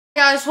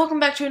Guys, welcome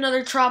back to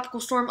another tropical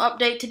storm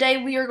update. Today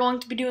we are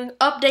going to be doing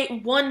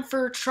update 1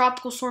 for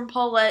Tropical Storm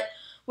Paulette,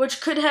 which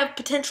could have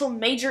potential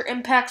major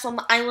impacts on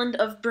the island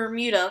of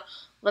Bermuda.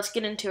 Let's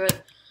get into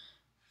it.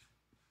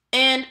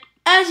 And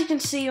as you can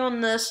see on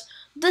this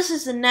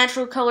is the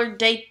natural colored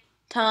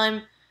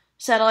daytime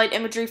satellite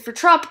imagery for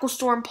Tropical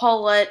Storm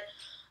Paulette,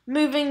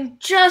 moving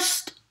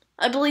just,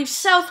 I believe,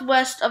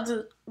 southwest of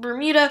the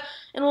Bermuda,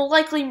 and will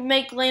likely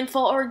make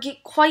landfall or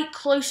get quite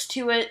close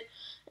to it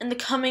in the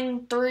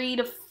coming 3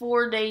 to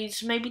 4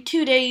 days, maybe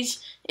 2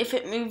 days if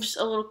it moves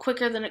a little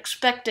quicker than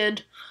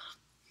expected.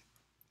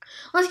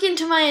 Let's get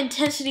into my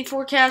intensity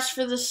forecast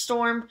for this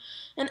storm,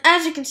 and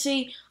as you can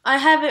see, I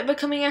have it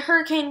becoming a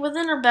hurricane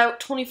within about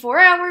 24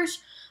 hours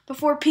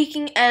before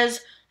peaking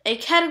as a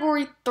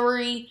Category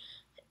 3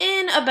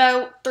 in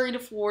about 3 to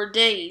 4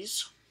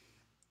 days.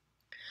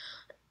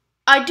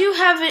 I do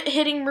have it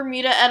hitting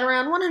Bermuda at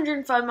around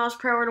 105 miles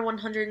per hour to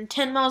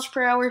 110 miles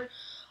per hour,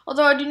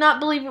 although I do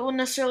not believe it will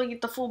necessarily get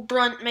the full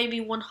brunt,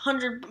 maybe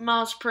 100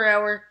 miles per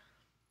hour,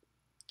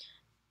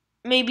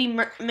 maybe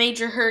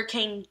major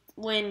hurricane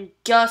wind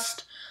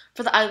gust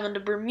for the island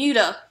of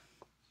Bermuda.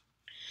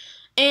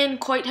 And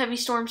quite heavy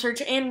storm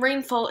surge and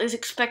rainfall is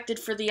expected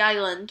for the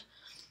island.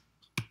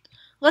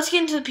 Let's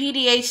get into the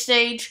PDA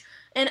stage,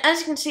 and as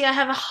you can see, I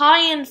have a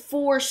high-end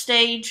 4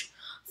 stage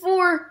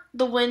for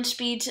the wind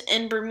speeds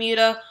in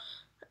Bermuda,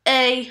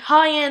 a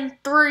high-end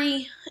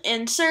 3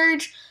 in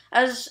surge,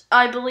 as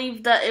I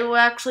believe that it will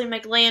actually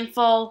make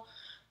landfall,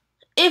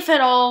 if at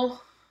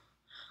all,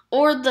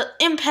 or the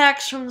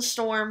impacts from the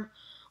storm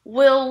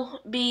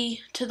will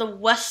be to the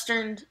west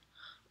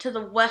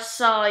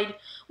side,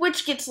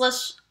 which gets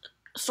less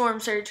storm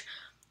surge.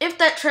 If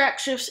that track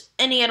shifts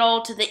any at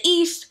all to the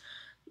east,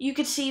 you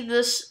could see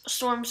this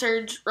storm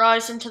surge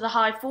rise into the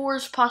high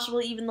 4s,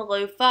 possibly even the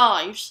low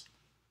 5s.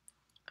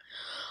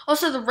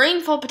 Also, the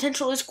rainfall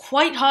potential is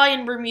quite high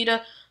in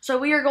Bermuda, so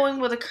we are going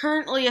with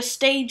currently a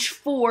stage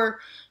 4,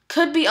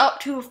 could be up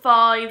to a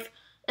 5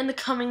 in the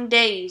coming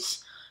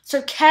days.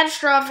 So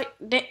catastrophic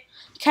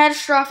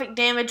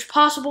damage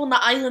possible in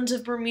the islands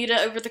of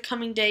Bermuda over the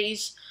coming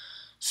days.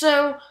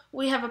 So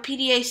we have a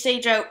PDA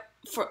stage out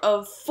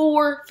of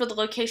 4 for the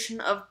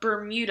location of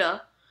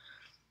Bermuda.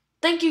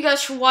 Thank you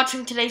guys for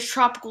watching today's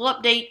tropical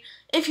update.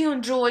 If you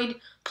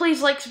enjoyed,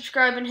 please like,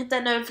 subscribe, and hit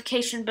that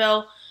notification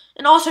bell.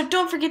 And also,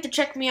 don't forget to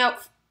check me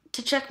out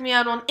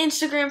on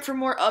Instagram for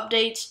more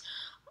updates.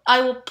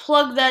 I will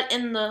plug that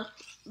in the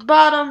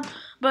bottom,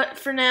 but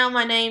for now,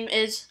 my name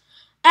is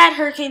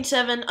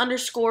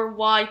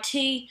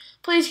 @Hurricane7_YT.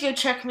 Please go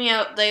check me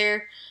out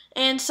there.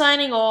 And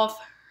signing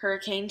off,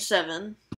 Hurricane7.